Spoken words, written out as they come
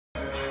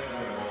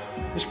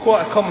It's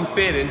quite a common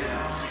feeling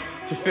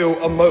to feel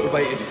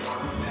unmotivated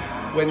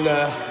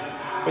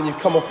when you've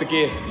come off the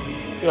gear.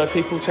 You know,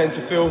 people tend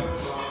to feel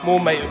more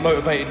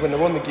motivated when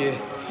they're on the gear.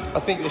 I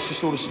think it's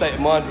just all a state of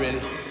mind,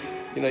 really.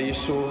 You know, you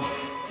sort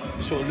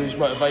of lose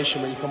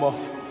motivation when you come off.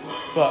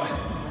 But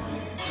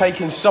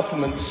taking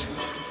supplements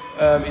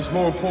is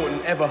more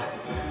important than ever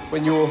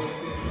when you're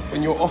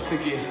off the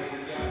gear.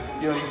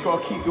 You know, you've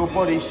got to keep your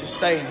body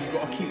sustained. You've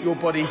got to keep your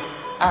body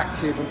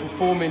active and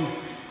performing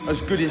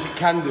as good as it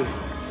can do.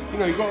 You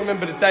know, you've got to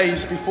remember the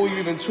days before you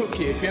even took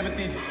gear. If you ever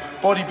did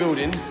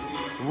bodybuilding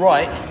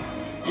right,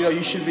 you know,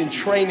 you should have been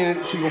training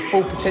it to your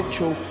full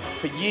potential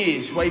for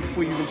years, way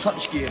before you even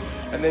touch gear.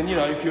 And then, you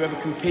know, if you ever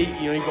compete,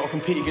 you know, you've got to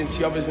compete against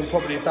the others, and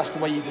probably if that's the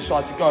way you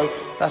decide to go,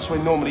 that's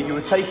when normally you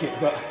would take it.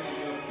 But,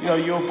 you know,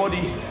 your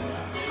body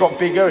got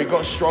bigger, it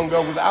got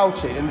stronger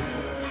without it, and,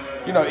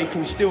 you know, it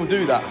can still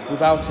do that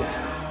without it.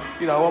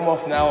 You know, I'm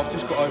off now, I've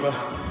just got over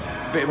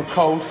a bit of a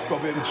cold, got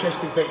a bit of a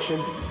chest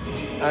infection,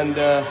 and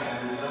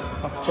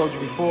like I told you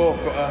before,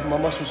 I've got my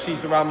muscle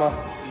seized around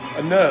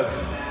a nerve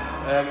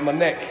in my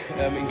neck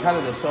in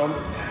Canada, so I'm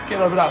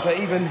getting over that. But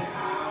even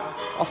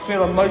I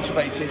feel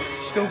unmotivated.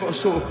 Still got to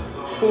sort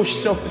of force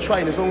yourself to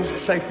train as long as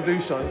it's safe to do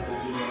so,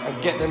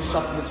 and get them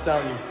supplements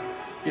down you.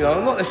 You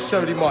know, not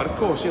necessarily mine, of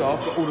course. You know,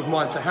 I've got all of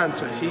mine to hand,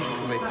 so it's easy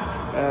for me.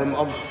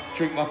 I'll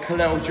drink my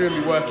kaal-el during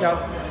my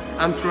workout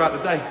and throughout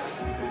the day.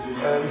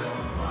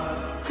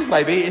 Because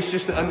maybe it's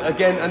just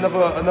again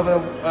another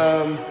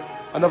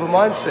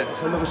mindset,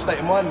 another state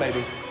of mind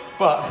maybe.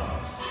 But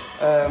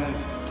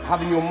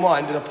having your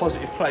mind in a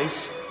positive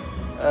place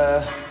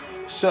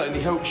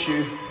certainly helps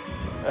you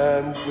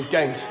with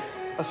gains.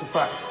 That's a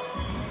fact.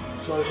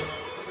 So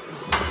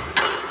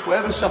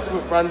whatever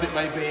supplement brand it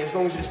may be, as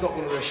long as it's not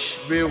one of the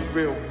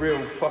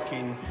real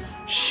fucking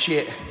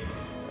shit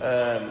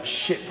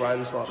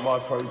brands like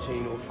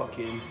MyProtein or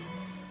fucking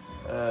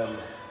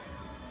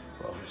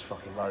well, there's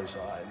fucking loads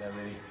like that in there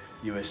really.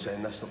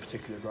 USN, that's not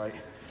particularly great.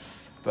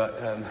 But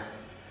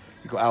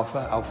you've got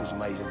Alpha's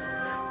amazing.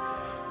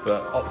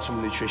 But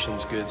Optimal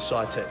Nutrition's good,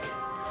 Cytec.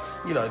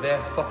 You know,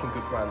 they're fucking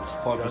good brands.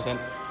 5%? You know?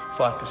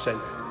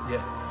 5%,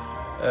 yeah.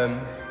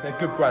 They're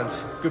good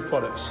brands, good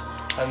products.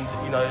 And,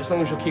 you know, as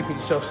long as you're keeping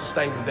yourself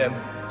sustained with them,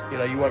 you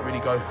know, you won't really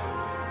go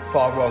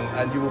far wrong,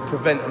 and you will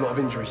prevent a lot of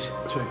injuries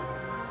too.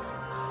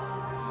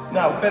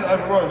 Now, bent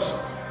over rows.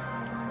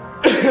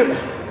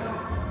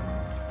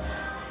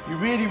 You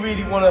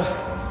really want to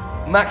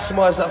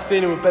maximise that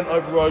feeling with bent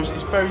over rows.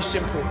 It's very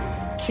simple.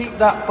 Keep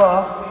that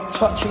bar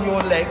touching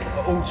your leg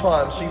at all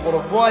times. So you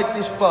want to ride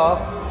this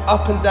bar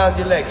up and down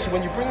your leg. So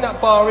when you bring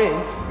that bar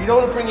in, you don't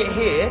want to bring it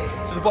here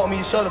to the bottom of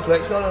your solar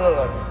plex. No.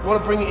 You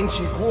want to bring it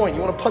into your groin.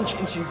 You want to punch it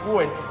into your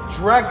groin.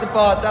 Drag the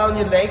bar down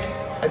your leg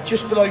and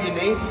just below your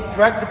knee.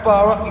 Drag the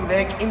bar up your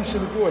leg into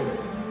the groin.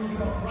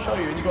 I'll show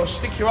you. And you've got to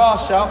stick your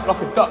ass out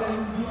like a duck.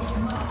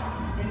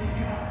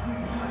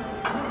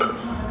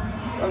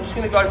 I'm just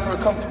going to go for a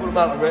comfortable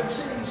amount of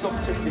reps. It's not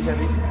particularly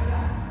heavy.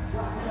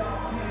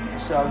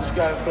 So I'm just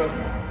going for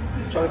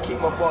trying to keep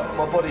my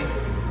body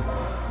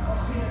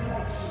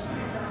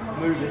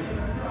moving.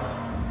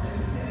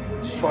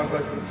 Just try and go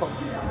for the pump.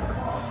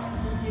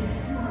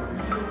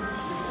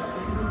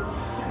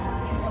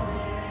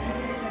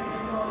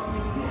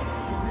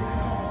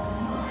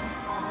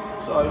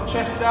 So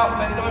chest out,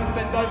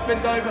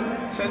 bend over,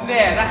 to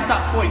there. That's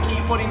that point. Keep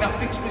your body in that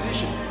fixed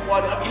position.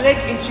 Widen up your leg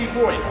into your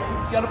groin.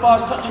 See how the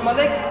bar's touching my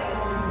leg?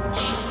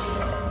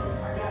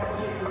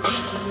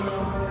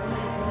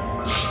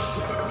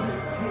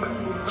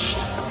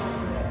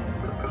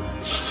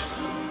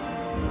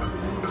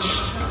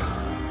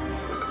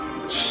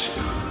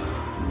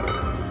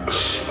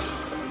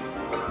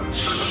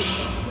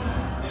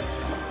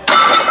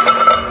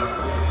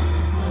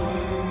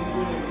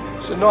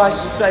 It's a nice,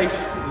 safe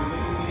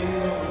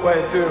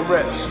way of doing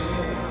reps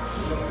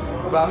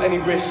without any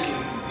risk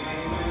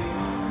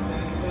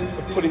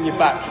of putting your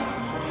back.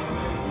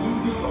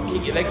 You've got to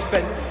keep your legs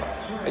bent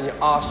and your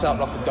arse out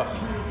like a duck.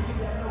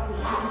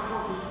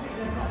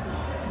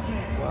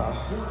 Wow.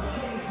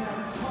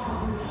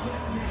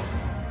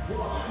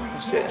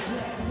 That's it.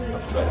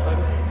 I've tried it,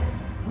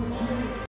 baby.